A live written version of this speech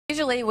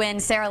Usually when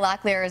Sarah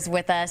Locklear is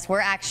with us, we're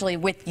actually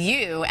with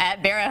you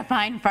at Barrow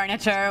Fine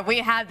Furniture. We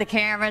have the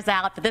cameras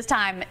out, but this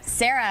time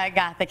Sarah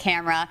got the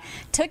camera,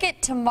 took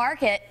it to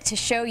market to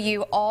show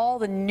you all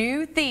the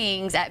new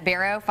things at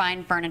Barrow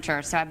Fine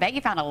Furniture. So I bet you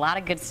found a lot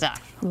of good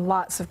stuff.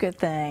 Lots of good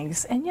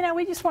things. And you know,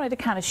 we just wanted to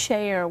kind of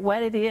share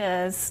what it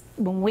is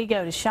when we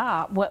go to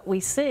shop, what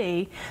we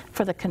see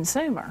for the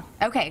consumer.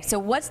 Okay, so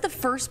what's the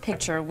first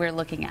picture we're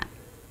looking at?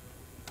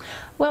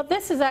 Well,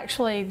 this is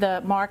actually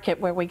the market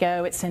where we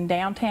go. It's in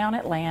downtown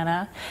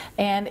Atlanta,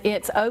 and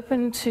it's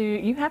open to,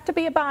 you have to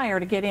be a buyer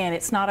to get in.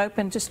 It's not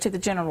open just to the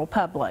general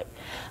public.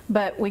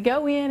 But we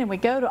go in and we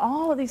go to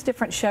all of these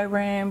different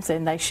showrooms,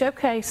 and they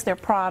showcase their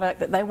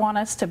product that they want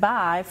us to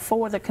buy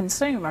for the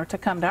consumer to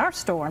come to our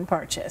store and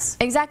purchase.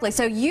 Exactly.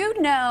 So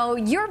you know,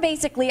 you're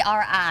basically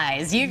our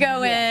eyes. You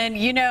go in,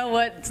 you know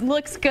what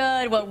looks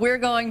good, what we're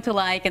going to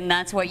like, and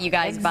that's what you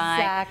guys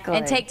buy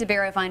and take to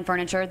Barrow Fine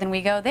Furniture. Then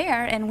we go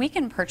there and we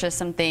can purchase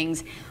some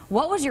things.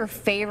 What was your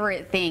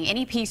favorite thing?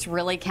 Any piece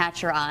really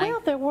catch your eye?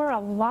 Well, there were a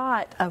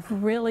lot of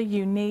really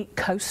unique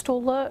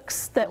coastal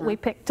looks that we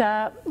picked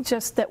up,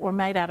 just that were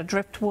made out of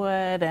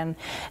driftwood and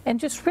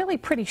just really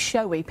pretty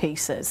showy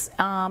pieces.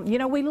 You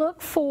know, we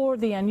look for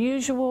the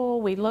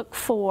unusual. We look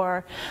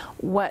for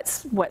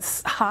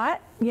what's hot.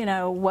 You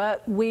know,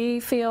 what we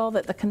feel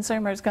that the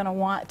consumer is going to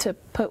want to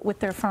put with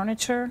their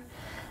furniture.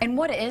 And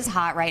what is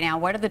hot right now?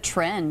 What are the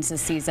trends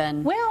this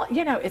season? Well,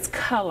 you know, it's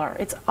color.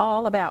 It's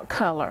all about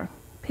color.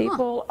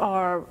 People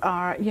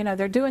are, you know,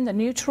 they're doing the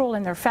neutral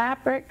in their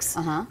fabrics,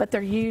 but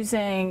they're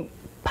using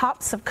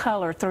pops of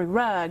color through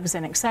rugs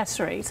and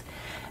accessories.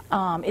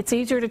 It's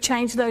easier to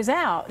change those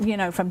out, you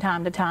know, from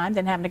time to time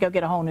than having to go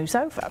get a whole new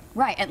sofa.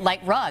 Right, and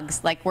like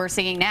rugs, like we're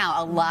seeing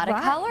now, a lot of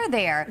color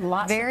there.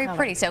 Very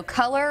pretty. So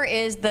color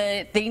is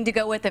the thing to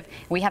go with. If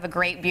we have a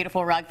great,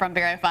 beautiful rug from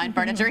Barrow Fine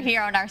Furniture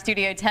here on our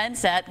Studio 10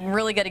 set.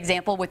 Really good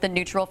example with the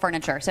neutral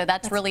furniture. So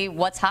that's really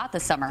what's hot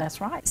this summer. That's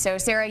right. So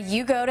Sarah,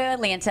 you go to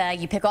Atlanta,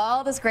 you pick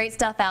all this great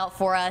stuff out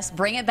for us,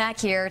 bring it back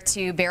here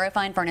to Barrow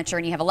Fine Furniture,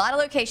 and you have a lot of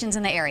locations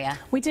in the area.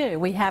 We do.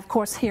 We have, of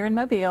course, here in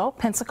Mobile,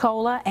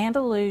 Pensacola,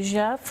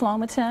 Andalusia,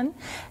 Flomaton,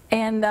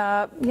 and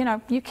you know,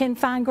 you can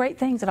find great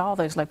things at all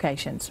those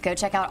locations. Go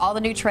check out all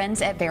the new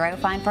trends at Barrow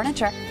Fine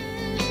Furniture.